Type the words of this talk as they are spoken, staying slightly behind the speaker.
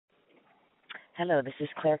Hello, this is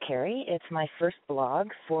Claire Carey. It's my first blog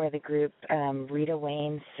for the group Rita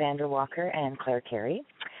Wayne, Sandra Walker, and Clare Carey.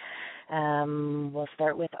 We'll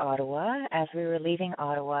start with Ottawa. As we were leaving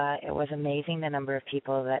Ottawa, it was amazing the number of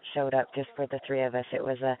people that showed up just for the three of us. It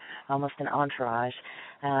was almost an entourage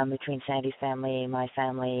between Sandy's family, my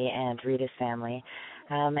family, and Rita's family.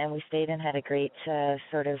 And we stayed and had a great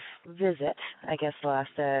sort of visit. I guess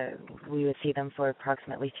we would see them for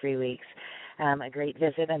approximately 3 weeks. A great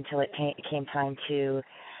visit until it came time to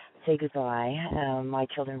say goodbye. My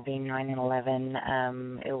children being 9 and 11,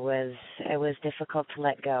 it was difficult to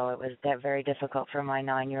let go. It was very difficult for my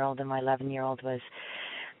 9-year-old, and my 11-year-old was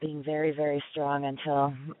being very, very strong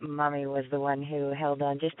until Mommy was the one who held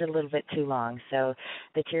on just a little bit too long. So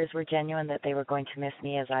the tears were genuine that they were going to miss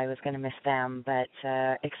me as I was going to miss them, but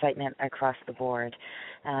excitement across the board.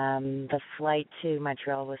 The flight to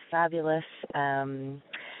Montreal was fabulous.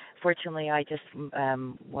 Fortunately, I just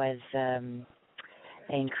was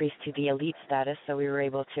increased to the elite status, so we were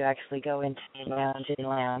able to actually go into the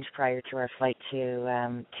lounge prior to our flight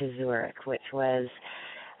to Zurich, which was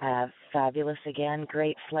fabulous again.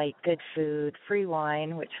 Great flight, good food, free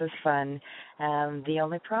wine, which was fun. The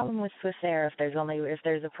only problem with Swiss Air, if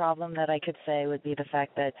there's a problem that I could say, would be the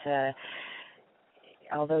fact that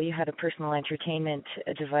although you had a personal entertainment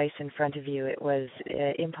device in front of you, it was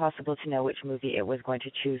impossible to know which movie it was going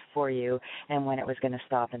to choose for you and when it was going to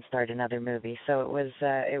stop and start another movie. So it was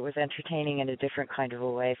entertaining in a different kind of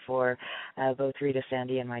a way for both Rita,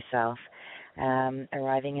 Sandy, and myself.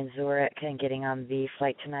 Arriving in Zurich and getting on the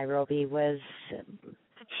flight to Nairobi was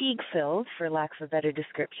fatigue-filled, for lack of a better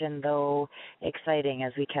description, though exciting,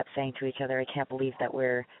 as we kept saying to each other, I can't believe that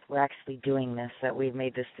we're actually doing this, that we've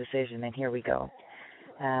made this decision, and here we go.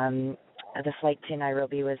 The flight to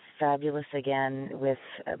Nairobi was fabulous again, with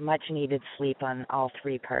much-needed sleep on all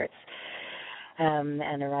three parts.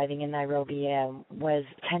 And arriving in Nairobi was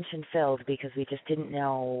tension-filled because we just didn't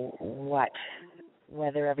know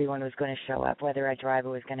whether everyone was going to show up, whether our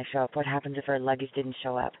driver was going to show up, what happens if our luggage didn't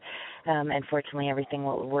show up. And fortunately, everything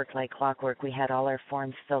worked like clockwork. We had all our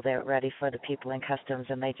forms filled out ready for the people in customs,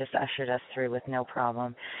 and they just ushered us through with no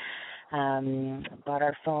problem. Bought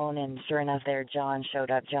our phone, and sure enough, there John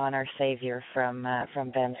showed up. John, our savior from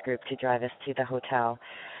Ben's group, to drive us to the hotel.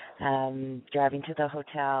 Driving to the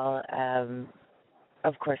hotel,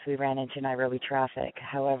 of course, we ran into Nairobi traffic.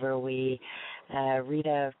 However,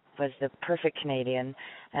 Rita was the perfect Canadian,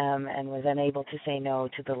 and was unable to say no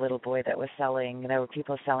to the little boy that was selling. There were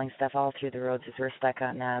people selling stuff all through the roads as we were stuck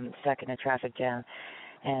in a traffic jam.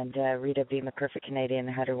 And Rita, being the perfect Canadian,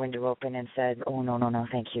 had her window open and said, "Oh, no,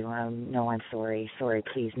 thank you. No, I'm sorry,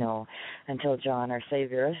 please, no." Until John, our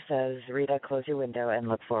savior, says, "Rita, close your window and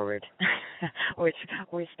look forward," which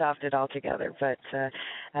we stopped it altogether. But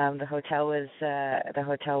the hotel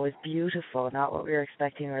was beautiful, not what we were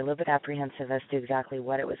expecting. We were a little bit apprehensive as to exactly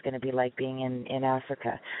what it was going to be like being in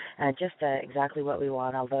Africa. Just exactly what we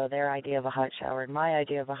want, although their idea of a hot shower and my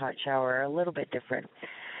idea of a hot shower are a little bit different.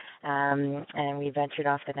 And we ventured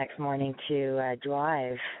off the next morning to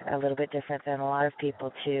drive a little bit different than a lot of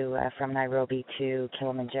people from Nairobi to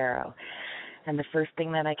Kilimanjaro. And the first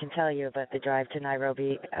thing that I can tell you about the drive to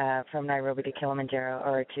Nairobi, from Nairobi to Kilimanjaro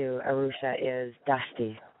or to Arusha, is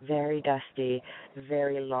dusty, very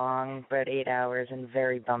long, about 8 hours, and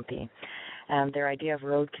very bumpy. Their idea of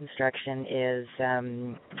road construction is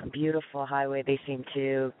beautiful highway they seem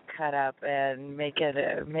to cut up and make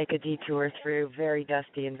a detour through very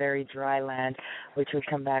dusty and very dry land, which would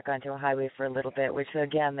come back onto a highway for a little bit, which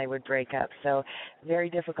again they would break up. So very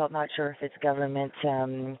difficult. Not sure if it's government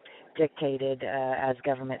dictated. As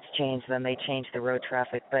governments change, then they change the road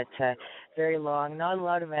traffic, but very long, not a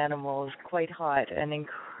lot of animals, quite hot, and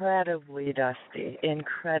incredibly dusty. 8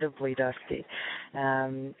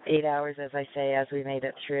 hours, as I say, as we made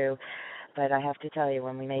it through. But I have to tell you,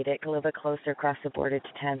 when we made it a little bit closer across the border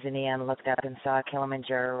to Tanzania and looked up and saw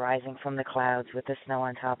Kilimanjaro rising from the clouds with the snow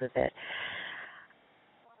on top of it,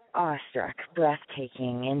 awestruck,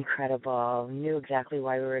 breathtaking, incredible, knew exactly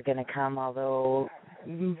why we were going to come, although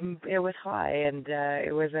it was high, and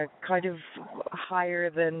it was a kind of higher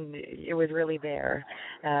than it was really there.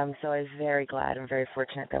 So I was very glad and very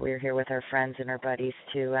fortunate that we were here with our friends and our buddies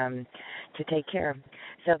to take care.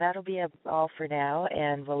 So that'll be all for now,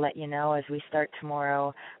 and we'll let you know as we start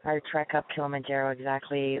tomorrow our trek up Kilimanjaro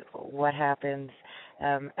exactly what happens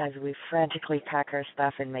as we frantically pack our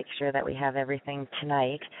stuff and make sure that we have everything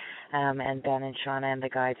tonight. And Ben and Shauna and the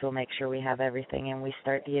guides will make sure we have everything, and we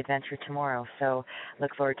start the adventure tomorrow. So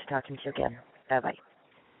look forward to talking to you again. Bye-bye.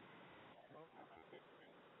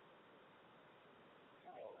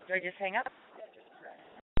 Do I just hang up?